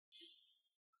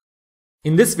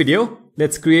In this video,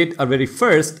 let's create our very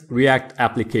first React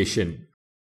application.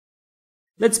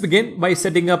 Let's begin by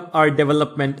setting up our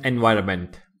development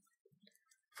environment.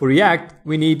 For React,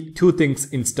 we need two things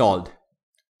installed: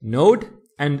 Node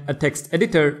and a text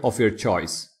editor of your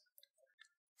choice.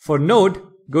 For Node,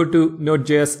 go to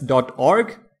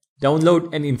nodejs.org,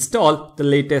 download and install the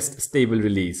latest stable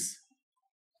release.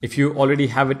 If you already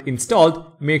have it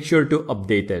installed, make sure to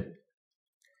update it.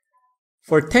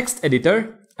 For text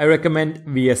editor, I recommend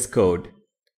VS Code.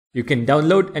 You can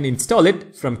download and install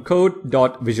it from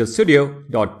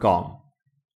code.visualstudio.com.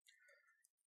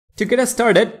 To get us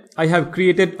started, I have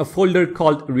created a folder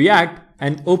called React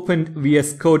and opened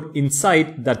VS Code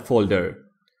inside that folder.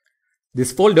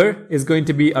 This folder is going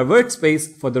to be our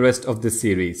workspace for the rest of this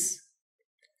series.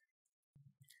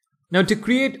 Now, to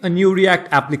create a new React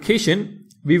application,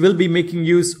 we will be making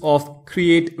use of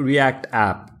Create React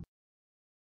App.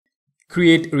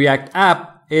 Create React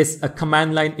App is a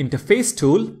command line interface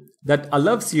tool that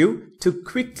allows you to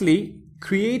quickly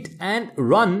create and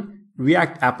run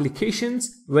React applications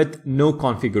with no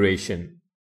configuration.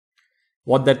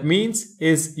 What that means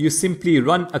is you simply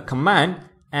run a command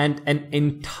and an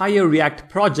entire React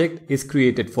project is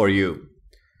created for you.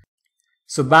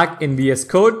 So back in VS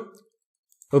Code,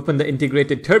 open the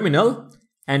integrated terminal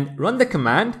and run the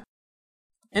command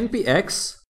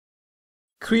npx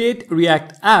create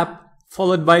React app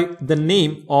followed by the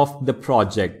name of the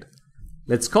project.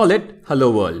 Let's call it Hello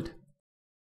World.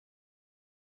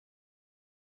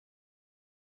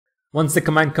 Once the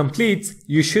command completes,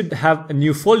 you should have a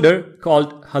new folder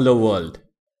called Hello World.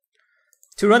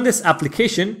 To run this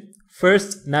application,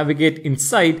 first navigate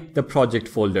inside the project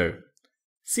folder.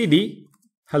 cd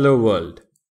Hello World.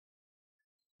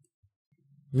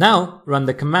 Now run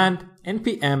the command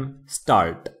npm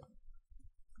start.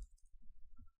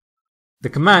 The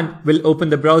command will open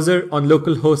the browser on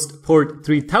localhost port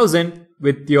 3000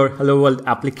 with your Hello World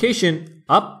application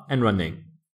up and running.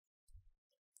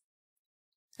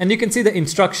 And you can see the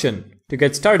instruction. To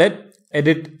get started,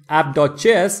 edit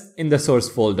app.js in the source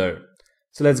folder.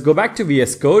 So let's go back to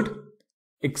VS Code,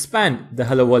 expand the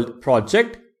Hello World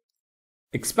project,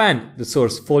 expand the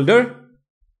source folder,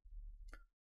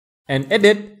 and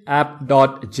edit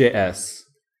app.js.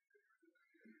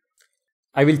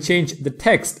 I will change the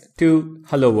text to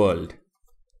Hello World.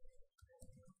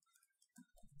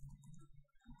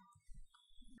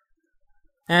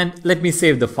 And let me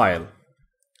save the file.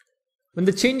 When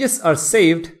the changes are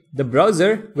saved, the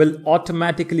browser will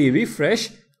automatically refresh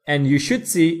and you should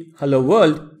see Hello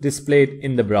World displayed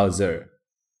in the browser.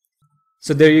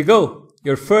 So there you go,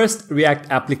 your first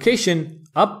React application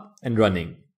up and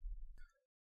running.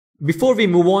 Before we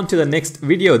move on to the next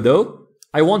video though,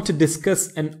 I want to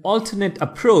discuss an alternate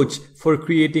approach for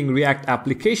creating React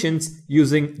applications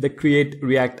using the Create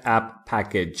React App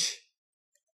package.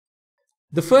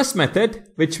 The first method,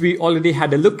 which we already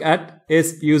had a look at,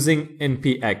 is using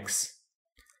npx.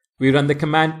 We run the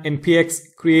command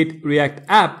npx create React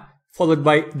app followed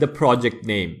by the project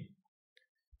name.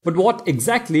 But what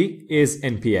exactly is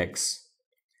npx?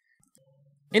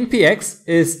 npx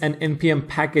is an npm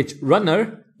package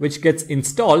runner which gets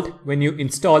installed when you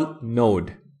install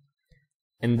Node.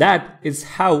 And that is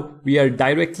how we are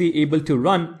directly able to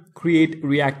run Create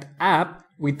React App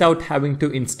without having to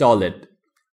install it.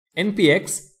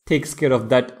 npx takes care of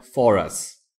that for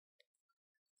us.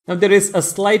 Now there is a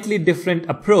slightly different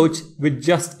approach which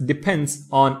just depends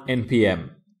on npm.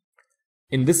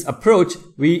 In this approach,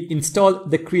 we install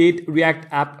the Create React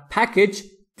App package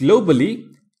globally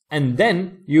and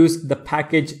then use the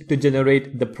package to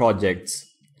generate the projects.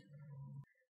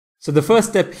 So the first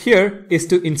step here is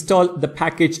to install the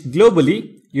package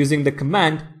globally using the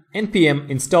command npm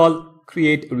install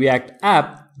create react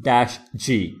app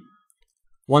 -g.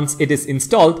 Once it is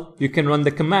installed, you can run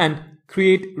the command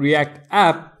create react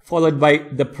app followed by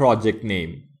the project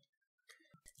name.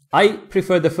 I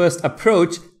prefer the first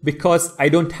approach because I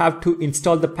don't have to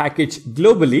install the package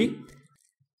globally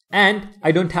and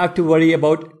I don't have to worry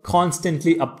about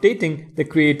constantly updating the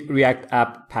Create React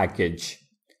App package.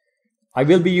 I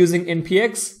will be using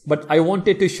npx, but I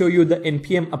wanted to show you the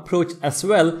npm approach as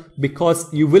well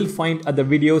because you will find other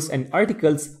videos and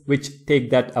articles which take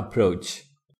that approach.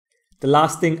 The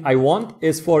last thing I want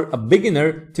is for a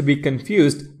beginner to be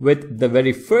confused with the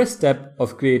very first step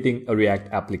of creating a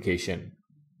React application.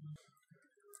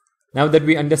 Now that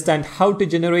we understand how to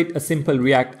generate a simple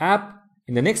React app,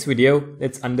 in the next video,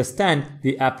 let's understand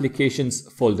the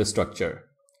application's folder structure.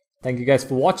 Thank you guys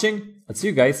for watching. I'll see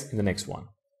you guys in the next one.